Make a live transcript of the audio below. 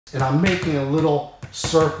and I'm making a little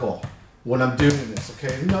circle when I'm doing this,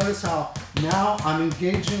 okay? Notice how now I'm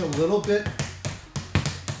engaging a little bit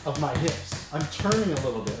of my hips. I'm turning a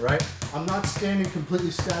little bit, right? I'm not standing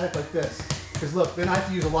completely static like this. Because look, then I have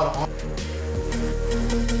to use a lot of arm.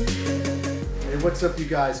 Hey, what's up you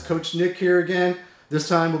guys? Coach Nick here again. This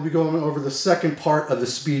time we'll be going over the second part of the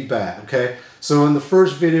speed bag, okay? So in the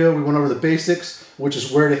first video, we went over the basics, which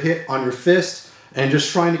is where to hit on your fist, and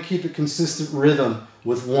just trying to keep a consistent rhythm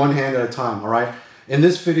with one hand at a time, all right? In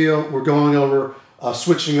this video, we're going over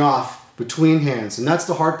switching off between hands, and that's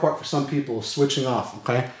the hard part for some people, switching off,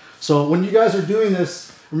 okay? So when you guys are doing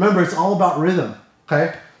this, remember it's all about rhythm,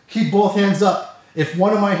 okay? Keep both hands up. If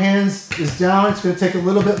one of my hands is down, it's gonna take a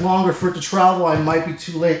little bit longer for it to travel. I might be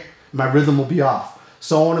too late. My rhythm will be off.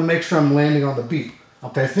 So I wanna make sure I'm landing on the beat,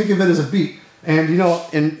 okay? Think of it as a beat. And you know,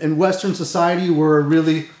 in Western society, we're a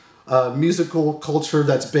really musical culture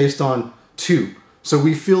that's based on two. So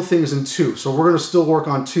we feel things in two. So we're gonna still work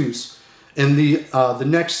on twos. In the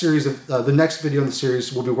next series of the next video in the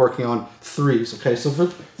series, we'll be working on threes. Okay, so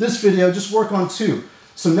for this video, just work on two.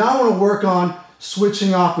 So now I want to work on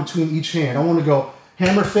switching off between each hand. I want to go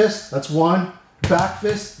hammer fist, that's one, back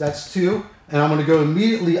fist, that's two, and I'm going to go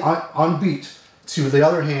immediately on beat to the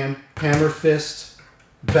other hand, hammer fist,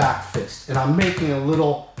 back fist, and I'm making a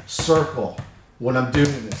little circle when I'm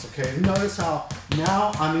doing this. Okay, notice how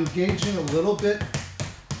now I'm engaging a little bit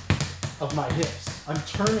of my hips. I'm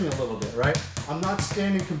turning a little bit, right? I'm not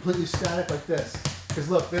standing completely static like this. Because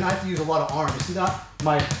look, then I have to use a lot of arm. You see that?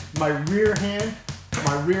 My rear hand,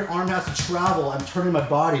 my rear arm has to travel. I'm turning my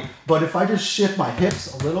body. But if I just shift my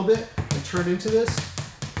hips a little bit and turn into this,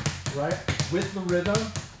 right? With the rhythm,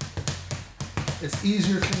 it's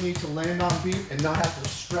easier for me to land on beat and not have to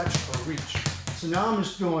stretch or reach. So now I'm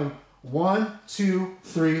just going 1, 2,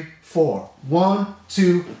 3, 4. 1,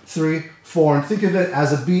 2, 3, 4. And think of it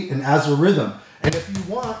as a beat and as a rhythm. And if you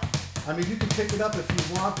want, I mean, you can pick it up if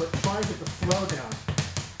you want, but try and get the flow down,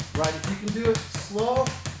 right? If you can do it slow,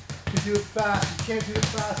 you can do it fast. You can't do it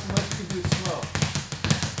fast unless you can do it slow.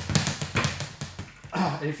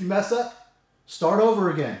 And if you mess up, start over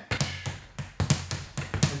again.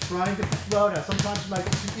 And try and get the flow down. Sometimes you might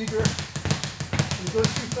get too eager and go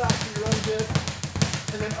too fast for your own good.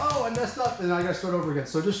 And then, oh, I messed up, and I gotta start over again.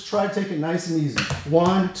 So just try to take it nice and easy.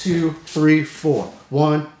 1, 2, 3, 4.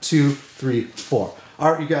 1, 2, 3, 4.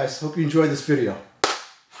 All right, you guys, hope you enjoyed this video.